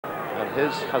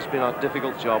his has been a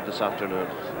difficult job this afternoon.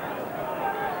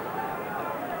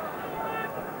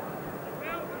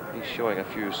 He's showing a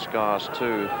few scars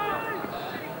too,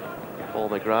 Paul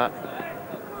McGrath.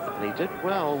 And he did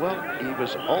well. Well, he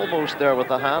was almost there with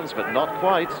the hands, but not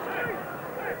quite.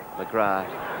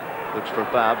 McGrath looks for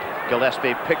Babb.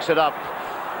 Gillespie picks it up.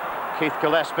 Keith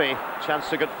Gillespie, chance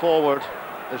to get forward.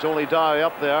 There's only Dowie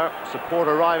up there. Support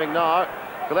arriving now.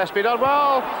 Gillespie done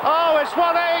well. Oh, it's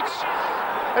 1-8.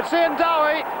 It's Iain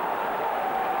Dowie.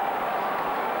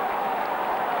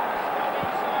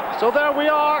 So there we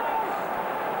are.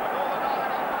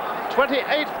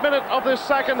 28th minute of this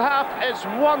second half. It's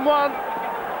 1-1.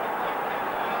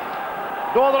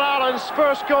 Northern Ireland's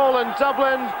first goal in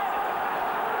Dublin.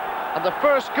 And the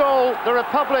first goal the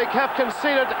Republic have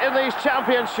conceded in these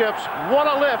championships. What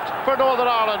a lift for Northern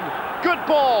Ireland. Good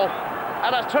ball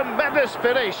and a tremendous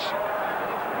finish.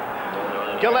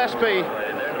 Gillespie,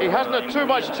 he hasn't had too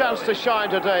much chance to shine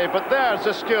today, but there's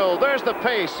the skill, there's the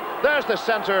pace, there's the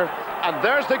centre, and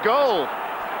there's the goal.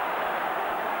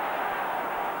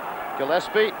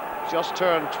 Gillespie, just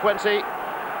turned 20,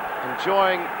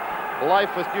 enjoying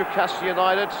life with Newcastle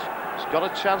United. He's got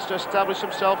a chance to establish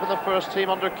himself in the first team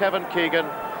under Kevin Keegan.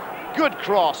 Good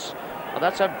cross, and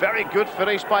that's a very good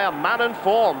finish by a man in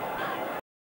form.